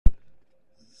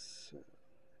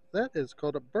That is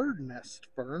called a bird nest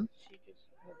fern.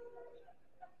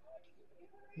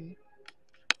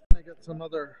 I got some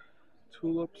other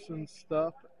tulips and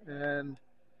stuff, and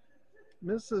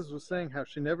Mrs. was saying how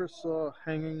she never saw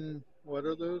hanging, what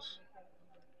are those?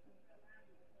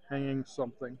 Hanging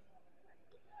something.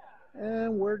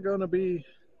 And we're gonna be,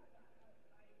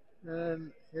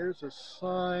 and here's a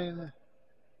sign,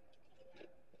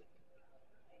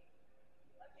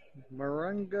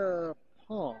 Moringa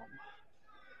palm.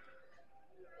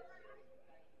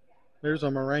 There's a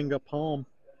moringa palm.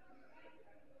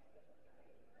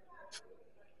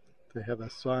 They have a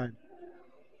sign.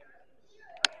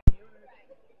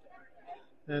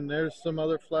 And there's some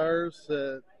other flowers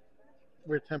that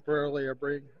we're temporarily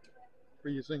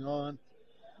freezing on.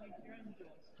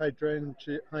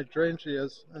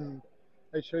 Hydrangeas, and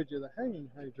I showed you the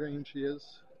hanging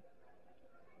hydrangeas.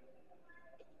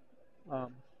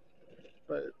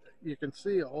 But you can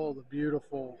see all the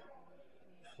beautiful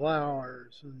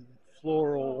flowers and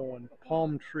floral and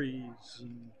palm trees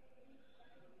and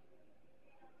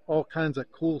all kinds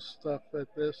of cool stuff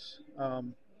at this.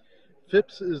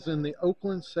 Phipps is in the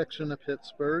Oakland section of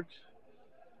Pittsburgh.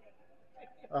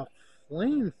 A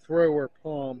flamethrower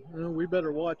palm. Oh, we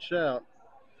better watch out.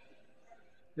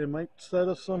 It might set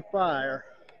us on fire.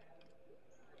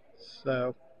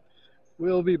 So,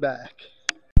 we'll be back.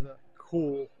 The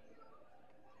cool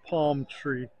palm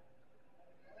tree.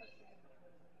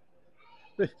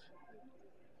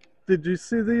 Did you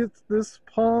see this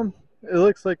palm? It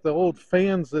looks like the old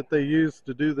fans that they used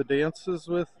to do the dances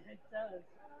with. It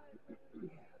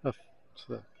does.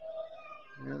 So,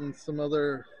 and some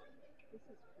other,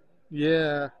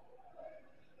 yeah.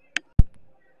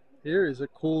 Here is a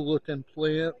cool looking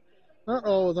plant. Not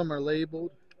all of them are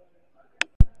labeled.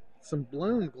 Some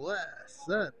blown glass.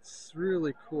 That's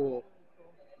really cool.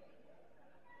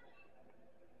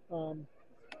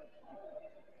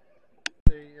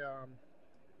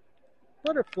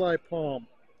 Butterfly palm.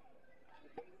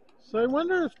 So I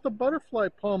wonder if the butterfly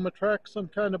palm attracts some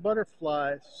kind of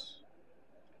butterflies.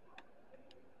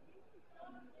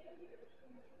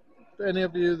 Any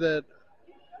of you that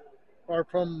are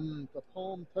from the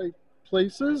palm type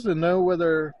places and know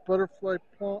whether butterfly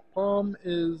palm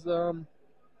is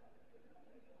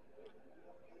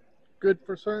good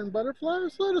for certain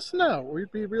butterflies, let us know.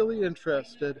 We'd be really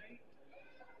interested.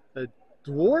 A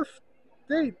dwarf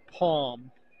date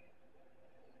palm.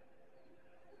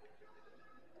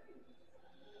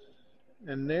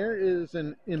 And there is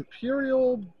an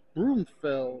imperial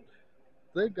broomfeld.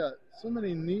 They got so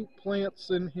many neat plants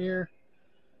in here.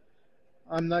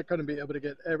 I'm not going to be able to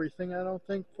get everything, I don't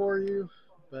think, for you,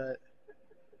 but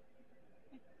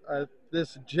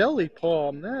this jelly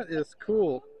palm, that is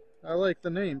cool. I like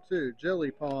the name too, jelly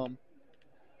palm.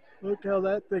 Look how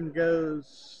that thing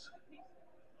goes.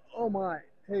 Oh my.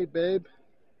 Hey, babe.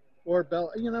 Or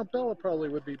Bella. You know, Bella probably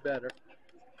would be better.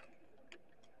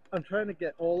 I'm trying to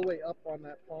get all the way up on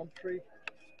that palm tree.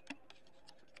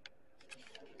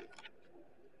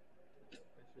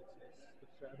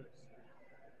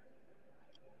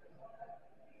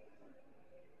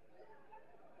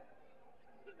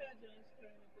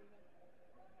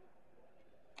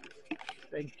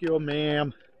 Thank you,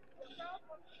 ma'am.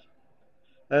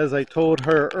 As I told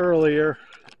her earlier,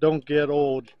 don't get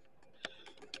old.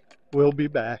 We'll be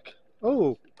back.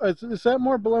 Oh, is that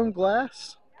more blown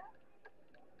glass?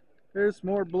 There's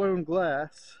more blown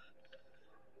glass.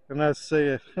 And as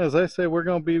I say,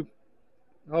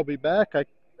 I'll be back. I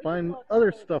find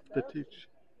other stuff to teach.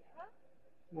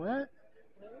 What?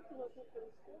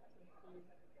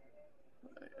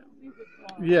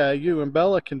 Yeah, you and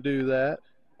Bella can do that.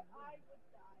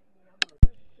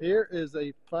 Here is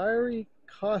a fiery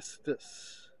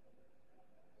costus.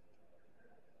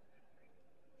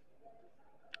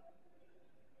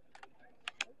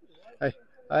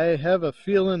 I have a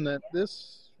feeling that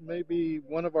this may be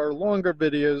one of our longer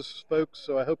videos, folks,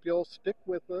 so I hope you all stick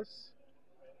with us,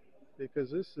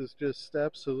 because this is just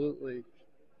absolutely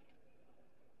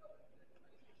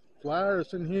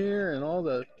flowers in here and all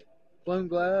the blown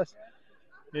glass.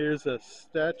 Here's a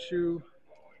statue.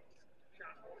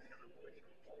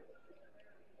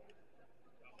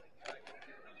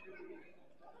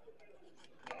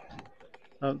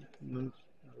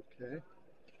 Okay.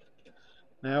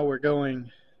 Now we're going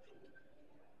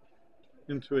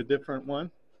into a different one.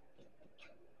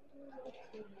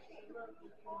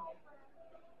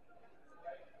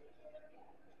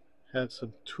 Had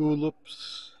some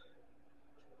tulips.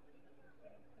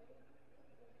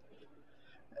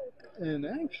 And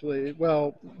actually,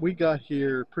 well, we got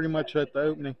here pretty much at the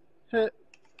opening.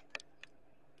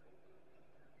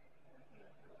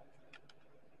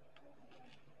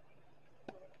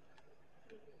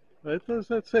 What does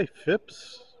that say?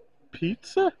 Phipps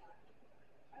Pizza?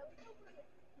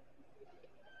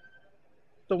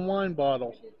 The wine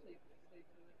bottle.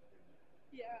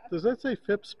 Does that say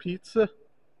Phipps Pizza?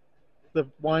 The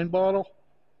wine bottle?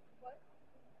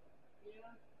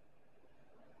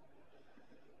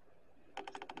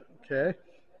 Okay.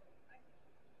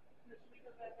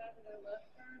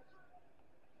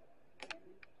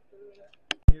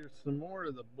 Here's some more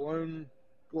of the blown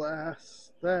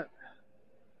glass. That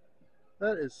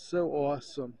is so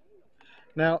awesome.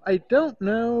 Now I don't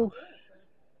know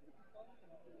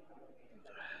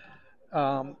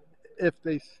if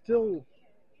they still.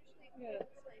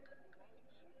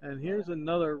 And here's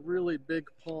another really big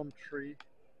palm tree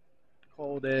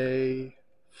called a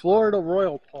Florida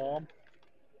Royal Palm.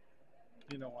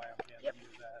 You know why I'm handing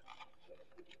you that.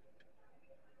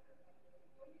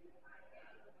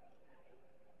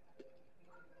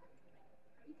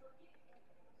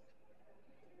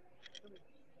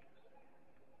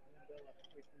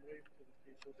 We can wave to the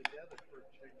people together for a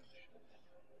change.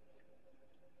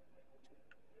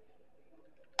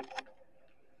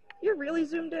 You're really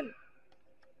zoomed in.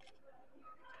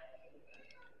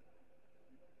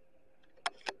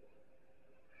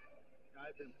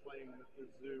 I've been playing with the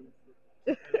zoom for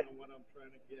I don't know what I'm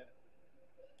trying to get.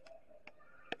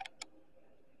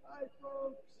 Hi,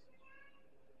 folks.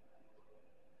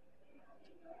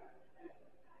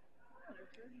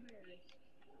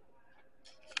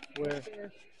 Where?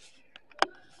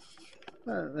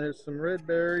 There's some red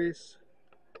berries.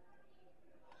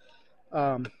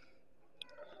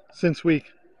 Since we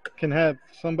can have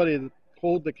somebody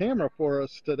hold the camera for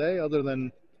us today, other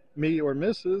than me or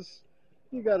Mrs.,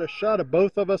 you got a shot of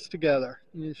both of us together.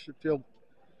 You should feel.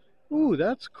 Ooh,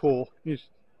 that's cool.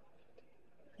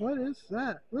 What is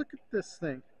that? Look at this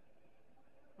thing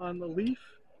on the leaf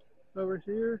over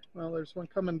here. Well, there's one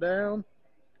coming down.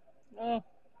 Oh.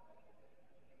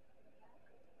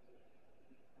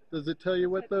 Does it tell you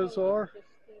what those are?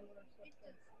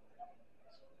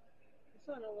 It's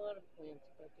on a lot of plants,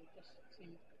 but they just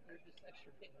seem they're just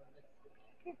extra big on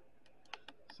this.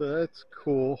 So that's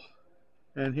cool.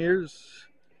 And here's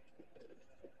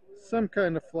some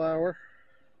kind of flower.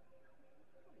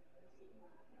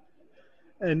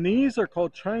 And these are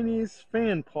called Chinese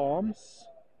fan palms.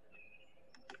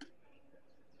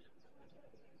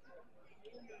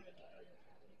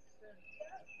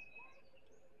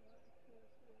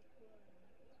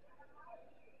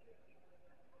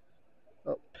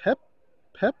 Oh,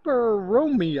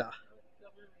 peperomia.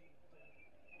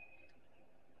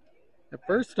 At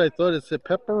first I thought it said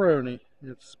pepperoni.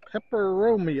 It's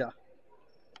peperomia.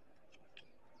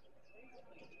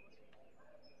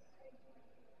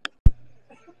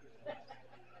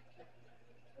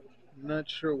 I'm not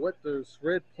sure what those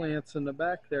red plants in the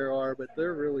back there are, but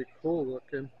they're really cool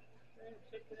looking.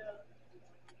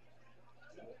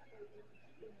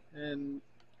 And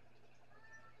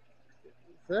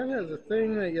that has a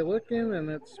thing that you look in and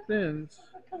it spins.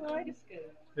 A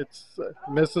kaleidoscope. It's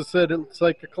Mrs. said it's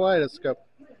like a kaleidoscope.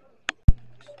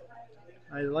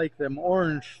 I like them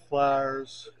orange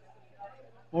flowers.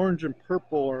 Orange and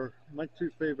purple are my two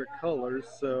favorite colors,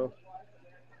 so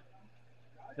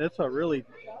that's a really.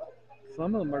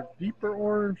 Some of them are deeper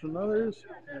orange than others.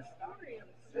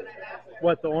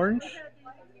 What, the orange?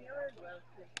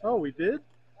 Oh, we did?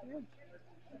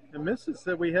 And Mrs.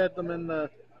 said we had them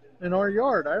in our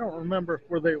yard. I don't remember.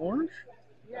 Were they orange?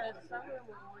 Yeah, some of them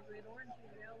were orange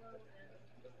and yellow.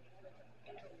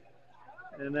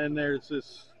 And then there's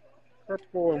this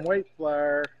purple and white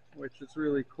flower, which is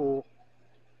really cool.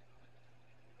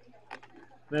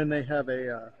 Then they have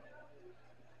a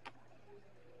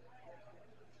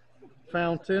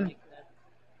fountain.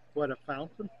 What, a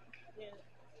fountain? Yeah.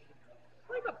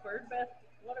 Like a bird bath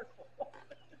waterfall.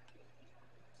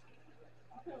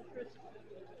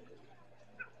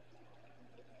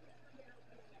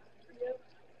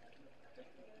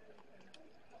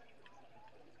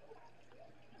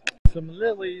 Some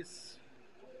lilies.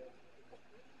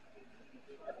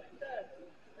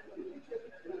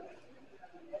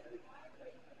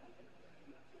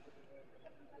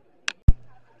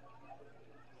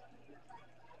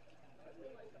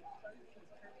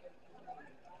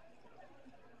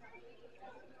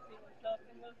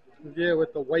 Yeah,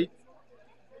 with the white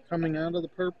coming out of the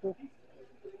purple.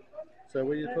 Is that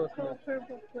what you're talking about?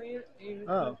 Purple plant.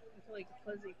 Oh. It's like a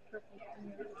fuzzy purple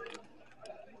thing.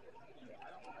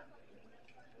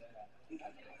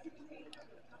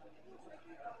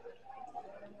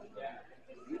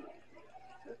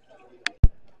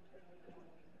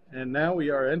 And now we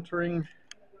are entering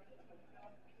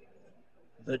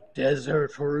the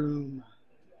desert room.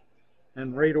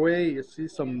 And right away you see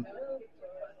some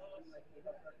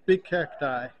big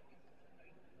cacti.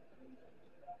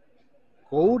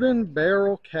 Golden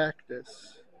barrel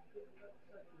cactus.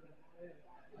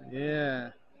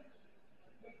 Yeah.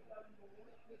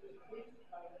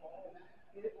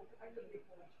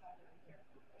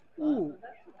 Ooh.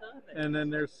 And then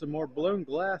there's some more blown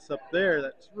glass up there.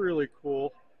 That's really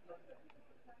cool.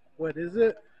 What is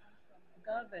it?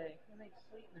 Agave. They make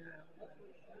sweetener out of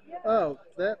it. Oh,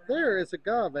 that there is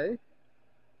agave.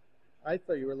 I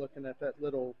thought you were looking at that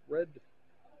little red,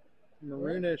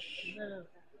 maroonish. No,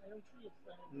 I don't see a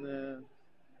sign. No.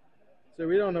 So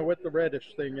we don't know what the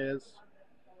reddish thing is.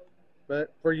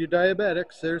 But for you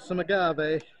diabetics, there's some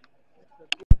agave.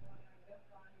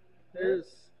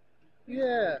 There's,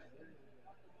 yeah,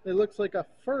 it looks like a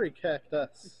furry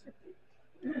cactus.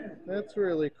 That's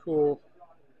really cool.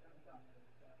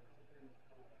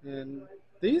 And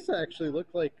these actually look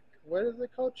like, what are they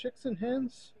called? Chicks and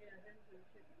hens?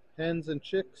 Hens and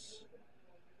chicks.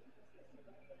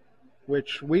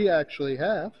 Which we actually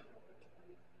have.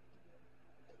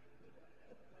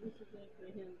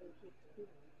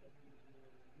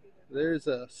 There's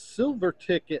a silver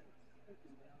ticket.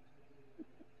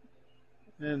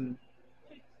 And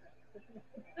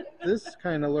this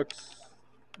kind of looks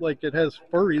like it has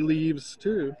furry leaves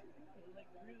too.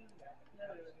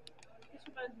 This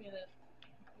reminds me of that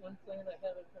one plant I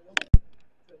have at home.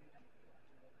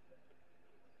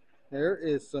 There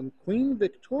is some Queen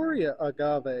Victoria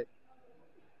agave.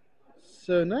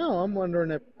 So now I'm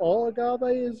wondering if all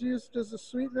agave is used as a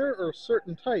sweetener or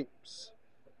certain types.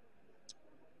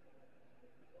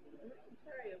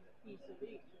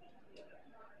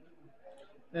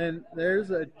 And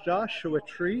there's a Joshua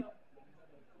tree.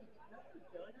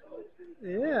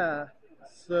 Yeah.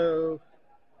 So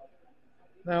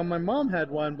now my mom had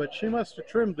one, but she must have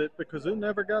trimmed it because it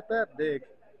never got that big.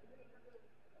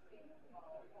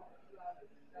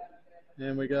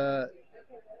 And we got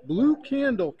blue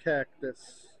candle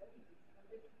cactus.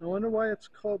 I wonder why it's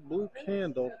called blue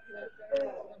candle.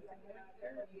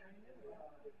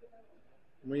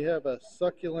 We have a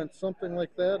succulent something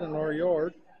like that in our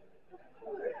yard.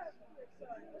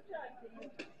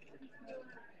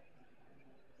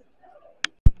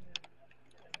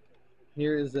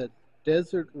 Here is a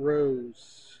desert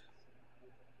rose.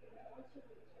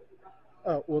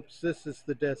 Oh, whoops, this is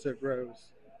the desert rose.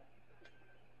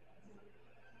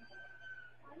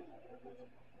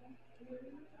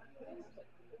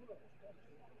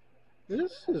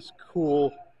 This is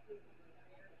cool.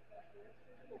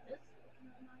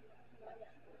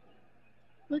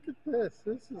 Look at this.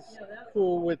 This is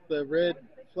cool with the red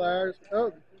flowers.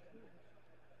 Oh,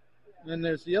 and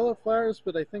there's yellow flowers,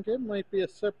 but I think it might be a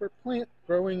separate plant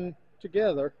growing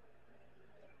together.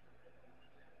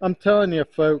 I'm telling you,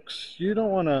 folks, you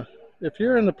don't want to, if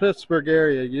you're in the Pittsburgh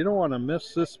area, you don't want to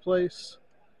miss this place.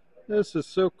 This is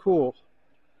so cool.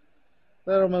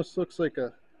 That almost looks like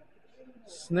a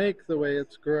snake the way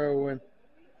it's growing.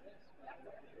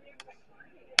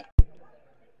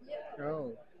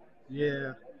 Oh,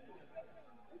 yeah.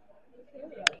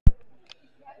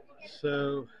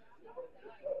 So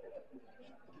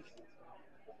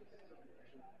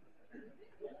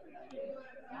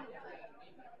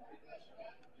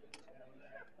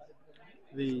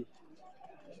the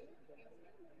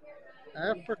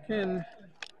African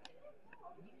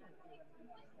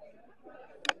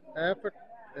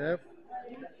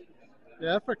the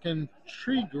African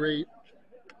tree grape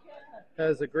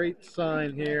has a great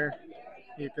sign here.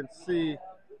 You can see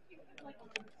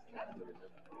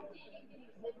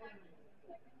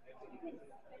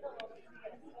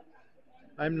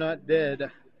I'm not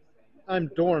dead, I'm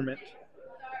dormant,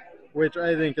 which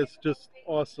I think is just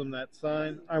awesome, that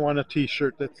sign. I want a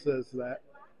t-shirt that says that.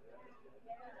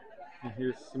 And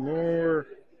here's some more.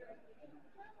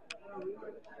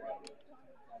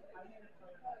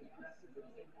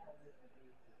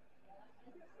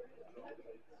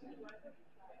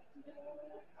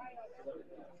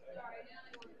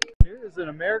 Here is an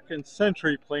American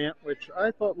century plant, which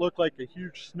I thought looked like a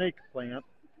huge snake plant.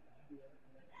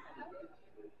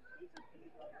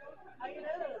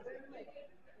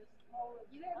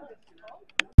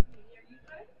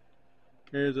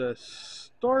 Here's a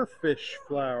starfish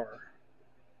flower.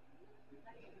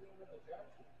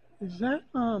 Is that,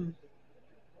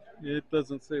 it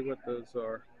doesn't say what those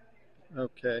are.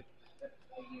 Okay.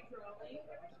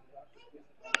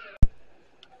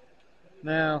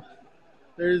 Now,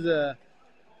 there's a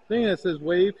thing that says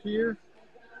wave here.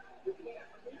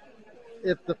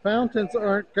 If the fountains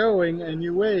aren't going and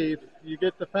you wave, you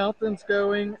get the fountains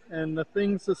going and the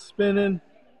things are spinning.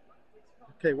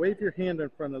 Okay, wave your hand in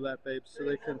front of that, babe, so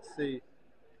they can see.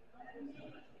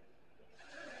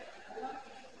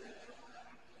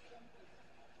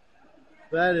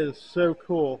 That is so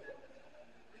cool.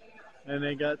 And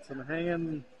they got some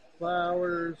hanging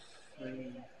flowers.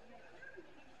 And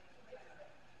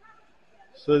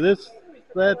so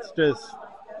that's just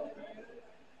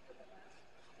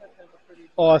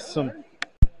awesome.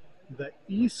 The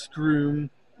East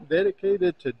Room,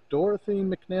 dedicated to Dorothy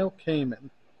McNeil Kamen.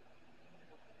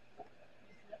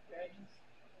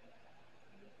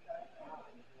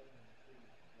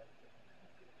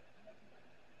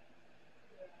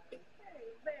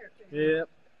 Yep.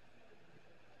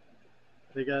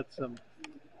 They got some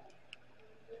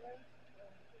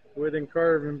wooden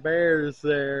carving bears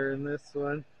there in this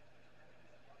one.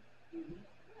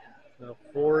 The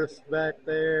forest back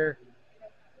there.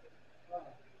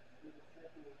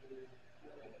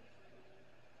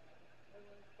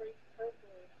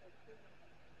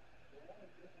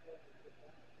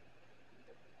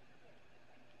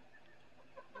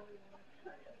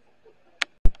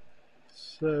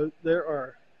 So there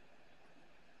are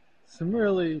some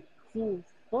really cool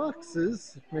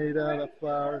boxes made out of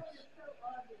flowers.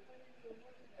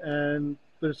 And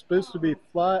there's supposed to be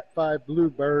five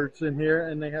bluebirds in here,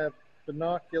 and they have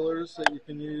binoculars that you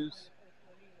can use.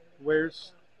 Where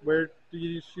do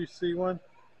you see one?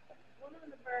 One on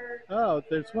the bird. Oh,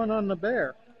 there's one on the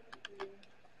bear.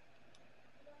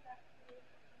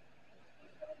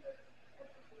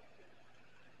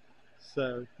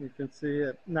 So you can see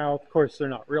it. Now, of course, they're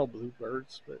not real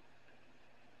bluebirds, but.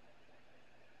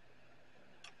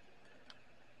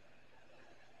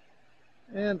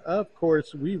 And of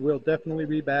course, we will definitely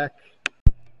be back.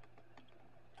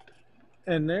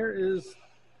 And there is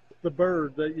the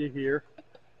bird that you hear.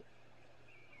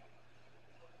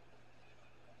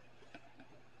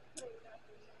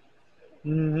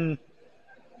 Mm-hmm.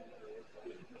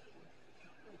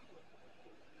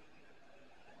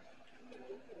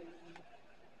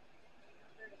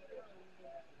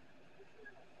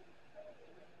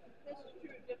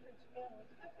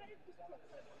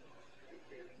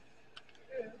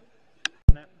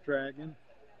 Snapdragon.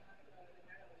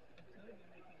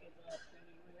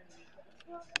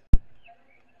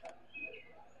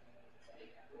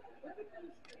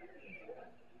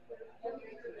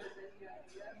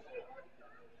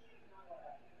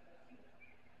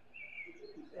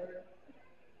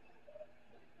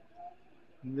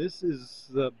 This is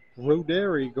the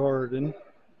Broderie Garden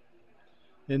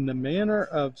in the manner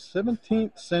of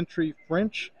 17th century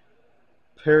French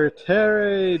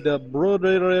Parterre de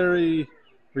Broderie,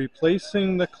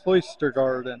 replacing the cloister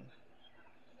garden.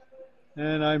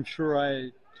 And I'm sure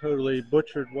I totally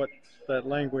butchered what that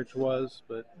language was,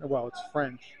 but well, it's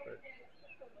French. But.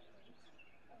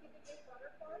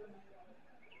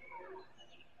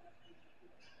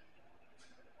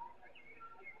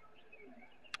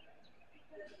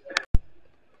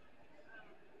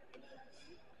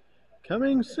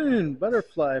 Coming soon,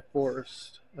 Butterfly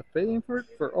Forest, a favorite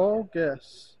for all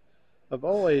guests of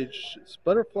all ages.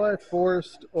 Butterfly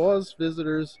Forest awes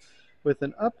visitors with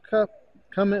an up-close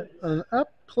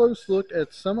look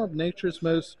at some of nature's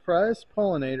most prized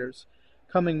pollinators.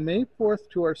 Coming May 4th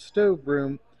to our stove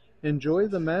room, enjoy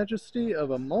the majesty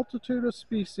of a multitude of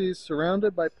species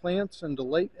surrounded by plants and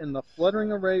delight in the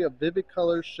fluttering array of vivid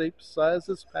colors, shapes,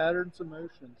 sizes, patterns, and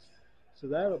motions. So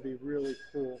that'll be really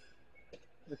cool.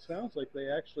 It sounds like they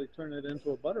actually turn it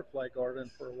into a butterfly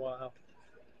garden for a while.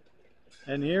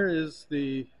 And here is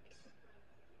the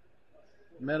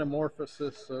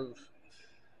metamorphosis of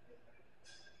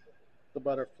the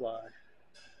butterfly.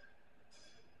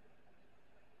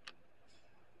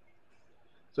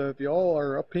 So if you all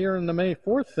are up here in the May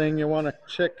 4th thing, you want to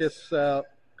check this out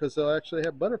because they'll actually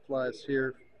have butterflies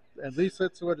here. At least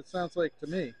that's what it sounds like to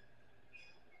me.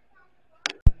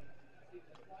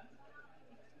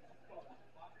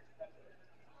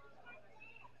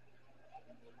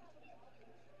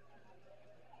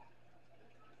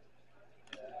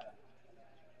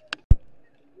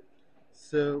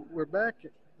 So we're back.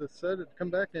 Decided to come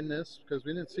back in this because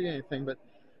we didn't see anything, but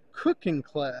cooking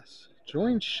class.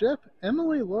 Join Chef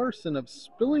Emily Larson of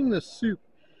Spilling the Soup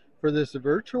for this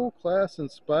virtual class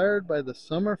inspired by the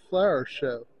Summer Flower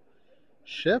Show.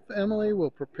 Chef Emily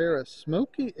will prepare a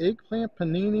smoky eggplant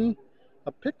panini,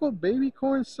 a pickled baby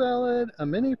corn salad, a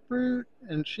mini fruit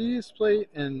and cheese plate,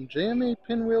 and jammy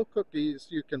pinwheel cookies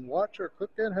you can watch or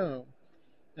cook at home.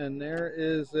 And there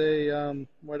is a,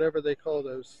 whatever they call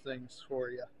those things for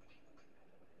you.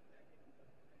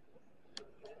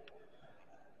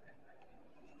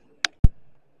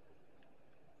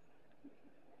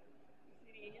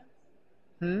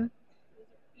 Hmm?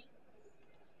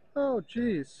 Oh,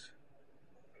 geez.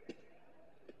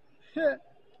 I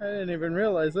didn't even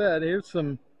realize that. Here's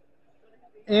some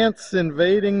ants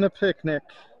invading the picnic.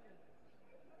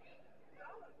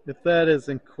 If that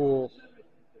isn't cool.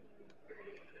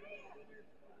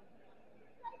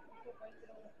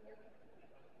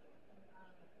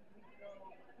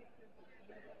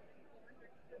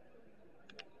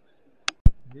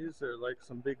 These are like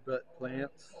some big butt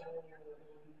plants.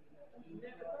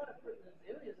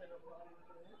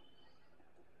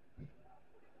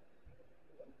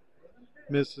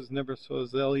 Mrs. never saw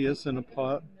azaleas in a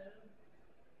pot.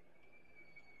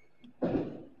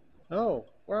 Oh,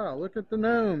 wow, look at the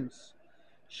gnomes.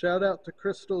 Shout out to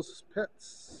Crystal's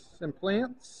Pets and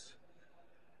Plants.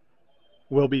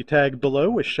 Will be tagged below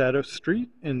with Shadow Street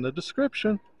in the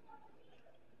description.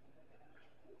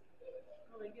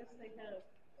 Well, I guess they have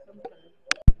sometimes.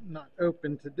 Not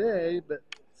open today, but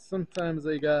sometimes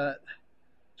they got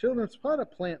Children's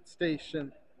Potted Plant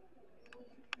Station,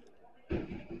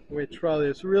 which probably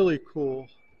is really cool.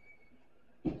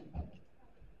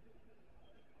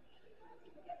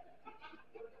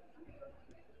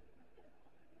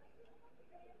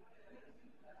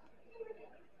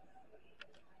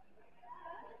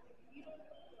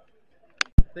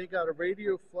 They got a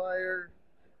radio flyer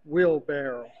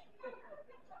wheelbarrow.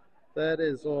 That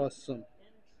is awesome.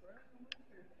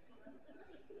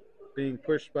 Being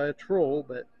pushed by a troll,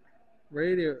 but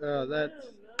radio,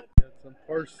 that's got some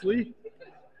parsley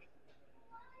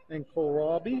and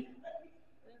kohlrabi.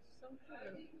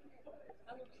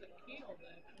 That looks like kale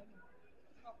back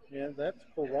Yeah, that's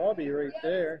kohlrabi right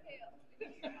there.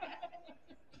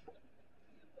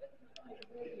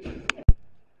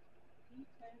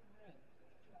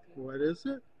 What is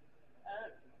it? It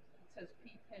says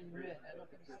P10 red. I don't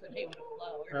think it's the name of the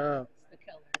flower. Oh, It's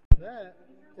the color. that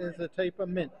is a type of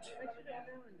mint.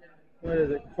 What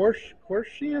is it?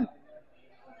 Corsican?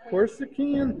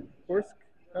 Corsican?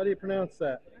 How do you pronounce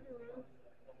that?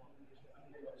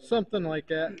 Something like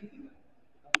that.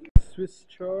 Swiss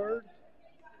chard.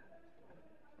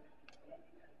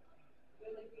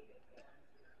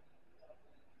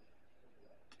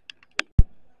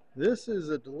 This is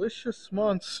a delicious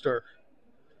monster.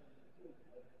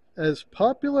 As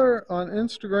popular on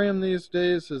Instagram these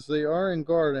days as they are in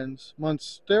gardens,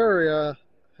 Monstera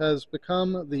has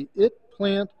become the it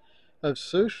plant of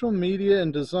social media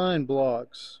and design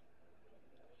blogs.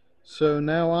 So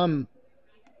now I'm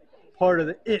part of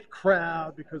the it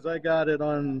crowd because I got it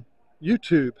on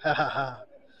YouTube. Ha ha ha.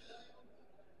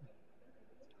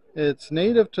 It's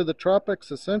native to the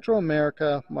tropics of Central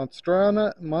America.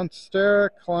 Monstera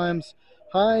climbs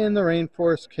high in the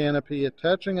rainforest canopy,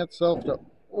 attaching itself to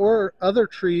other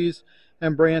trees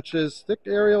and branches. Thick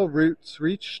aerial roots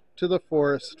reach to the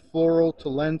forest floor to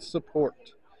lend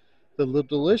support. The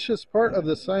delicious part of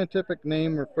the scientific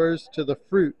name refers to the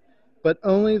fruit, but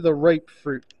only the ripe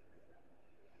fruit.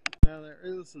 Now there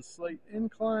is a slight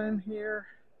incline here,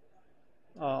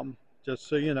 just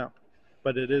so you know,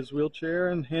 but it is wheelchair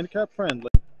and handicap friendly.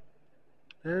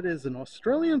 That is an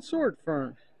Australian sword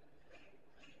fern.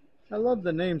 I love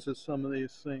the names of some of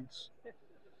these things.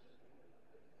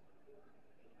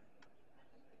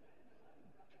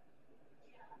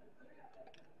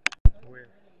 We're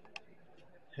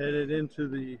headed into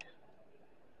the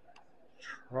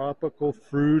tropical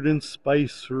fruit and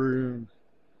spice room.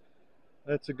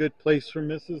 That's a good place for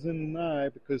Mrs. and I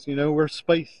because you know we're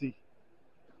spicy.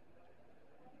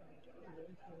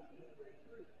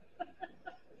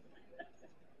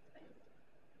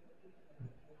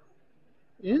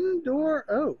 Indoor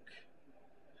oak.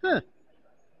 Huh.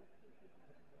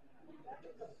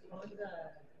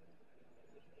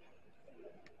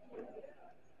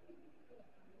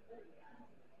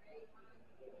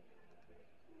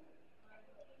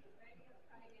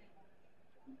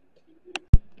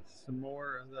 Some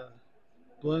more of the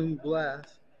blown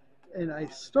glass. And I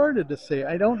started to say,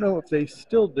 I don't know if they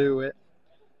still do it.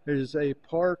 There's a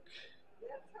park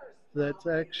that's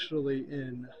actually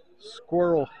in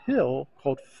Squirrel Hill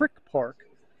called Frick Park,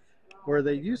 where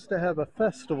they used to have a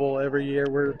festival every year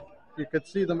where you could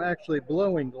see them actually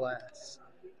blowing glass.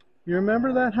 You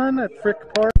remember that, hun? At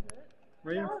Frick Park?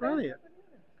 Right in front of you.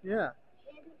 Yeah.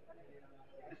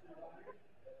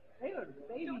 They are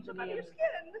baby bananas.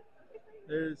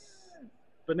 There's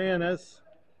bananas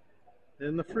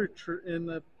in the fruit tree. In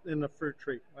the fruit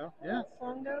tree. Well, yeah.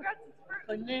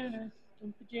 Bananas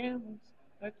in pajamas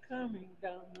are coming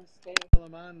down the stairs.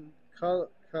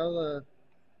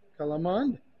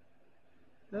 Calamond.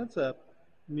 That's a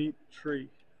neat tree.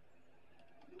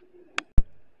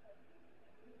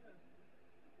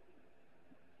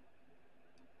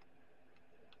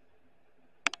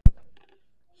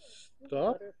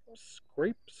 Stop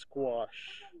scrape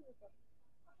squash.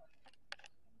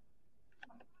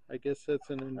 I guess that's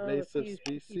an invasive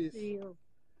species.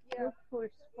 Look for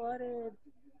spotted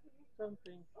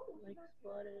something, like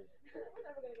spotted.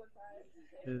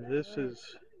 And this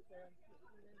is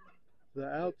the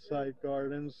outside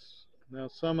gardens. Now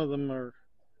some of them are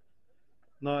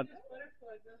not.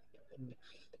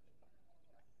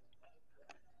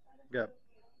 Got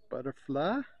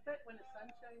butterfly.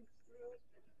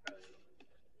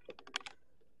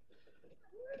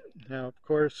 Now of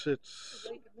course it's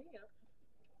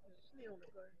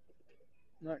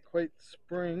not quite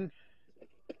spring.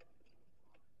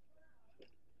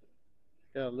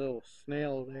 Got a little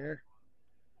snail there.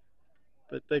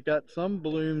 But they got some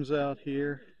blooms out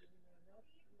here.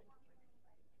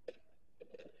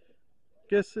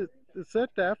 Guess is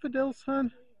that daffodils,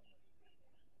 hon?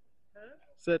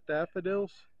 Is that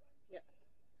daffodils? Yeah.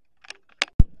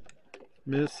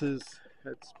 Mrs.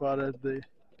 had spotted the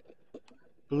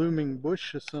blooming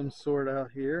bush of some sort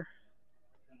out here.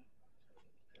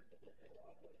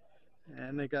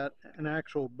 And they got an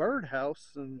actual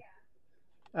birdhouse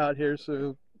out here,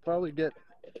 so probably get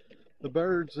the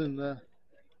birds in the,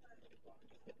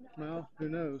 well, who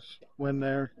knows when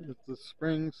they're, it's the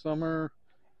spring, summer,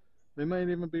 they might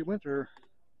even be winter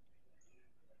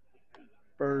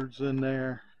birds in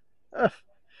there.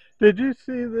 Did you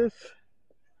see this?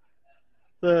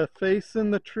 The face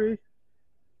in the tree?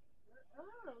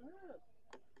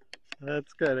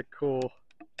 That's kind of cool.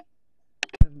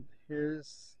 And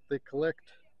here's, they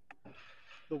collect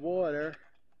the water,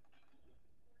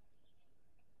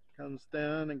 comes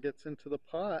down and gets into the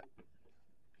pot.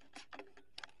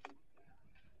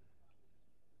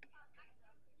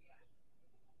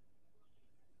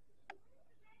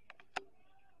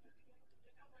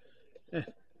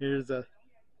 Here's a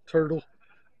turtle.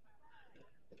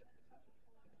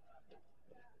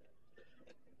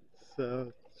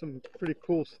 So some pretty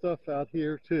cool stuff out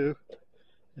here too.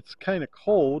 It's kind of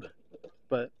cold,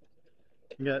 but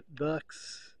you got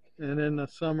ducks, and in the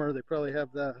summer they probably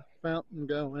have the fountain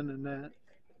going and that.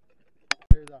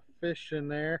 There's a fish in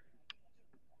there,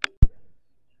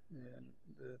 and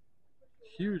the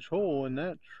huge hole in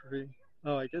that tree.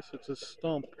 Oh, I guess it's a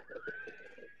stump.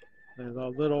 There's a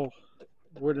little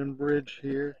wooden bridge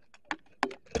here.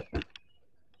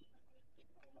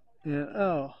 And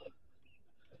oh,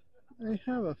 I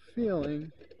have a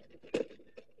feeling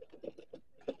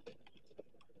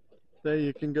that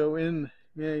you can go in,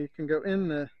 yeah, you can go in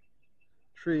the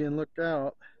tree and look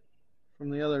out from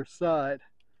the other side.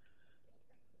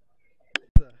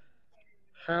 The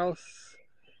house,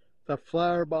 the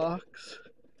flower box.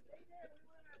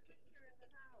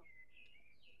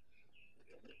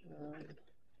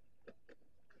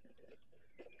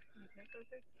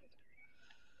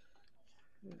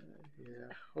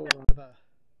 Yeah, hold on.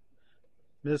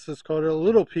 Mrs. called it a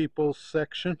little people's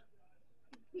section.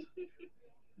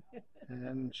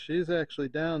 And she's actually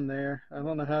down there. I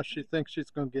don't know how she thinks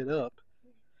she's going to get up.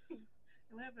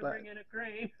 We'll have to bring in a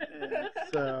crane.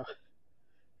 So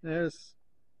there's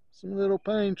some little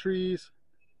pine trees.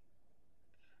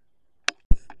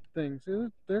 Things.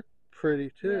 They're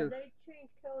pretty too. Yeah, they change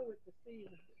color with the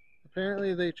seasons.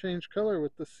 Apparently they change color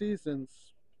with the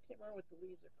seasons. Can't remember what the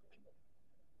leaves are called.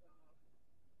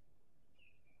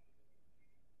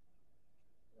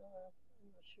 I'm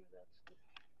not sure that's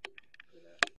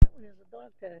that one has a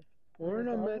dog tag.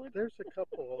 There's a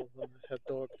couple of them that have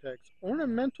dog tags.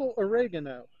 Ornamental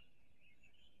oregano.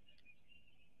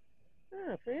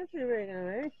 Ah, fancy oregano,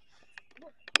 eh?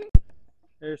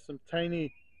 There's some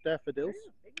tiny daffodils.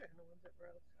 Bigger than the ones that were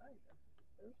outside.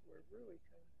 Those were really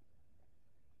tiny.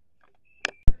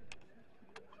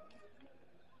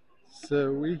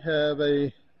 So we have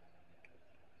a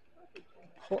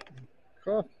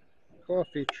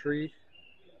coffee tree,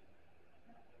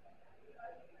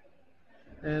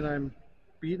 and I'm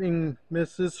beating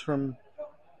Mrs. from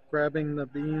grabbing the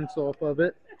beans off of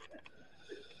it.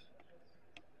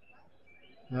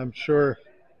 I'm sure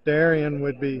Darian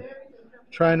would be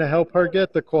trying to help her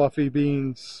get the coffee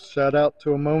beans. Shout out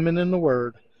to A Moment in the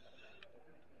Word.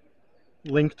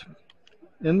 Linked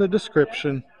in the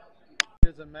description.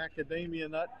 Here's a macadamia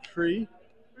nut tree.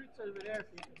 Fruits over there,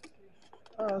 if you can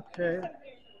see. Okay.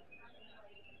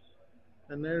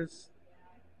 And there's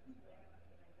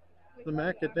the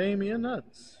macadamia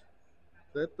nuts.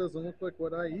 That doesn't look like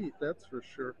what I eat, that's for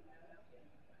sure.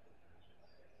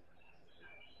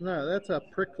 No, that's a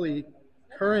prickly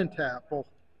currant apple.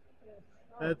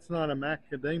 That's not a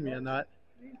macadamia nut.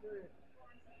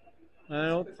 I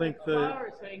don't think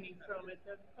Flowers hanging from it.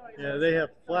 yeah, they have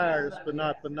flowers, but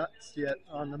not the nuts yet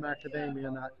on the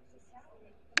macadamia nut.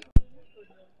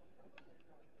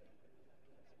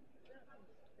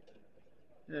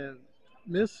 And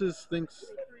Mrs. thinks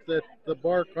that the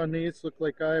bark on these look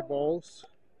like eyeballs.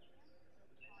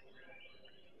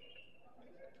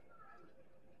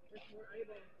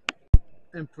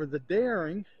 And for the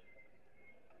daring,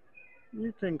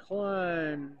 you can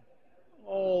climb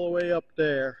all the way up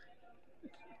there.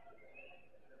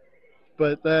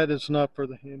 But that is not for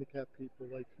the handicapped people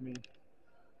like me.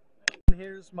 And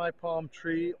here's my palm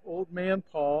tree, Old Man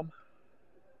Palm,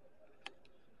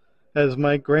 as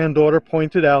my granddaughter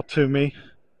pointed out to me.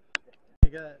 I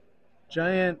got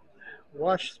giant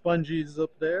wash sponges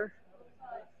up there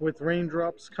with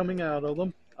raindrops coming out of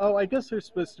them. Oh, I guess they're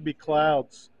supposed to be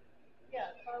clouds. Yeah,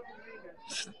 clouds and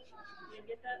raindrops. You didn't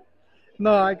get that?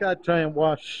 No, I got giant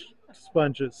wash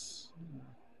sponges.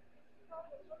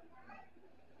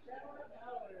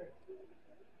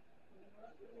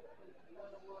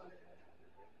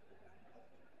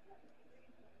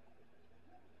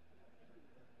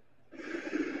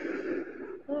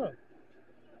 Oh.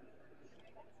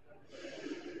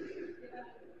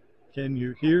 Can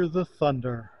you hear the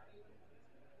thunder?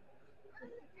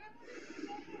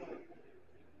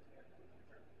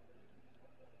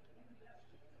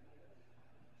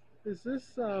 Is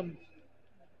this, oh,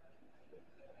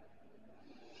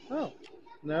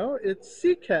 no, it's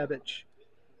sea cabbage.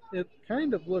 It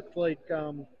kind of looked like,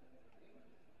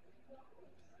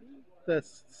 the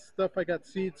stuff I got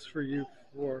seeds for you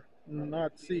for,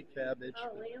 not sea cabbage.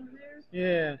 Oh, lamb there?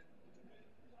 Yeah.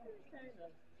 Kind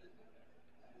of.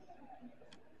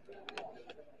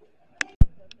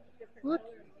 Look,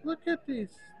 look at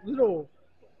these little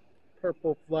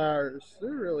purple flowers.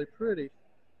 They're really pretty.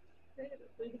 Kind of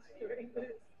a big string, but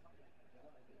it's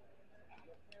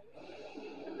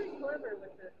pretty clever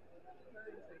with the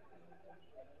birds.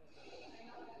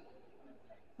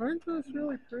 Aren't those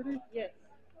really pretty? Yes.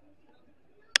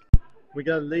 We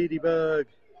got a ladybug.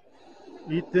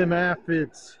 Eat them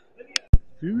aphids.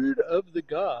 Food of the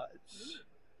gods.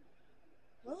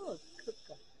 Oh, cook.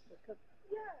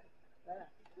 Yeah. That.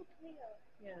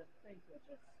 Yeah, thank you.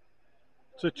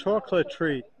 It's a chocolate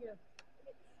tree. Yeah.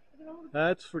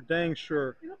 That's for dang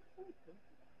sure.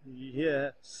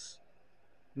 Yes.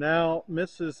 Now,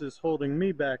 Mrs. is holding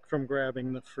me back from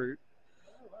grabbing the fruit.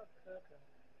 I love cocoa.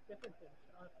 Different than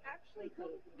chocolate. Actually,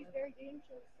 cocoa can be very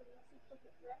dangerous unless you cook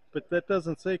it correctly. But that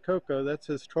doesn't say cocoa. That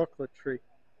says chocolate tree.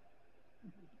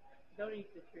 Don't eat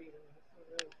the tree. Though. It's not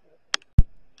really chocolate.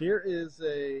 Here is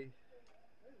a...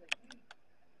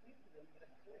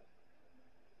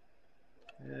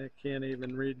 I can't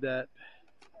even read that.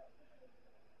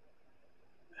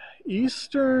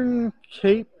 Eastern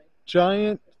Cape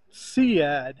Giant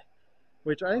Sead,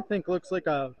 which I think looks like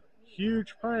a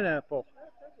huge pineapple.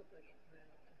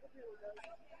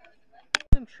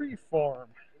 And tree farm.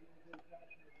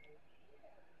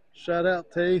 Shout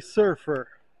out to a surfer.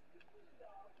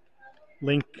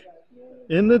 Link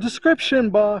in the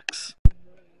description box.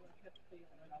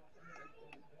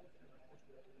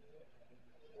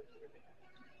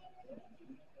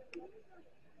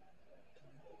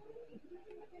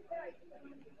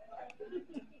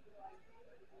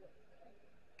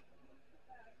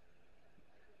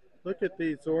 Look at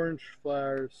these orange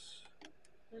flowers.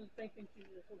 I was thinking she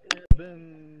was looking at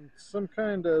Been some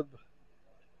kind of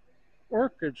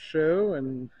orchid show,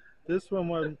 and this one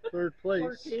won third place.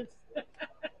 orchids.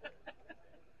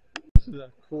 This is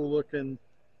a cool looking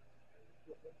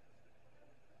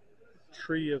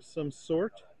tree of some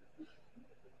sort.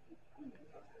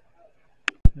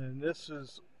 And this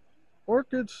is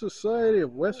Orchid Society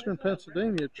of Western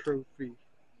Pennsylvania trophy,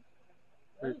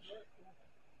 which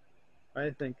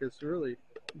I think is really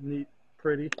neat,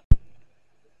 pretty.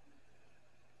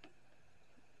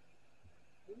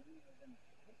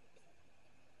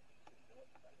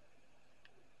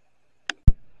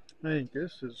 I think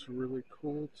this is really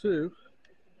cool too.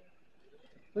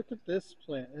 Look at this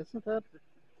plant. Isn't that?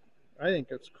 I think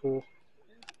it's cool.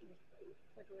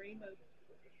 Like a rainbow.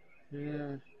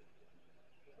 Yeah.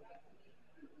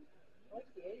 Like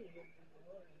the aliens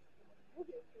in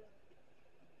the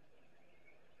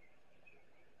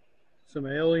Some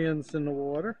aliens in the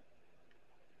water.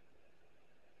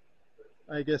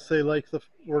 I guess they like the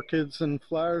orchids and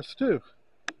flowers too.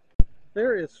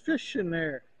 There is fish in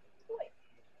there.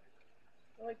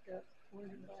 I like that.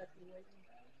 Orange and black and white.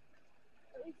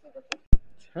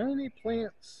 Tiny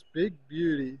plants, big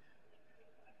beauty.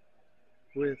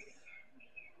 With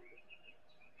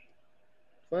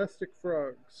plastic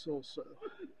frogs also.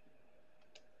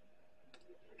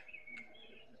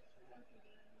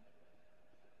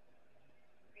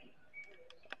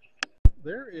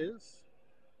 There is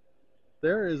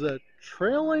a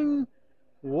trailing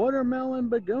watermelon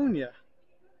begonia.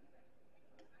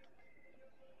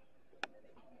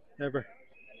 Ever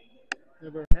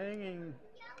hanging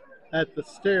at the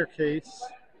staircase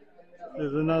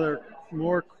is another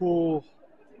more cool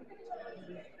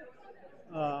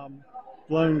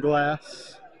blown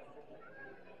glass.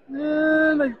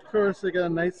 And of course they got a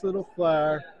nice little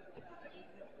flower.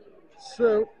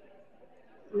 So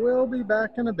we'll be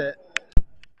back in a bit.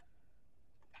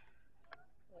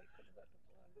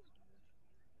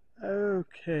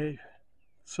 Okay,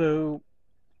 so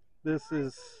this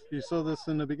is, you saw this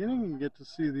in the beginning, you get to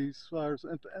see these flowers,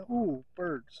 and oh,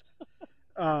 birds.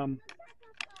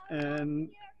 And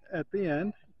at the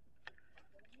end,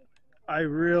 I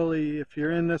really, if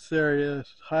you're in this area,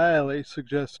 highly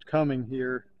suggest coming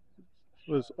here.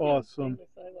 It was awesome.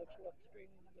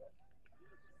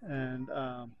 And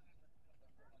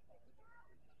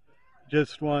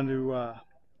just want to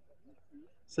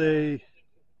say,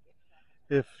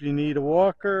 if you need a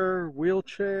walker,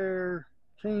 wheelchair,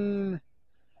 cane,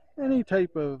 any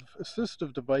type of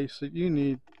assistive device that you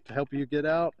need to help you get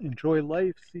out, enjoy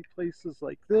life, see places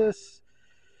like this,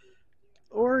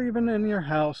 or even in your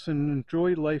house and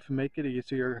enjoy life and make it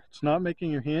easier. It's not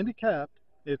making you handicapped,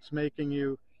 it's making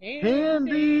you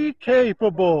handy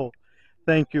capable.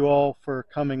 Thank you all for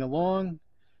coming along.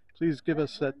 Please give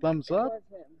us that thumbs up.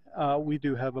 We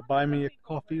do have a Buy Me a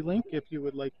Coffee link if you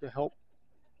would like to help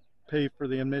pay for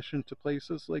the admission to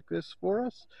places like this for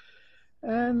us.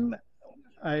 And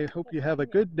I hope you have a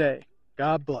good day.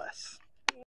 God bless.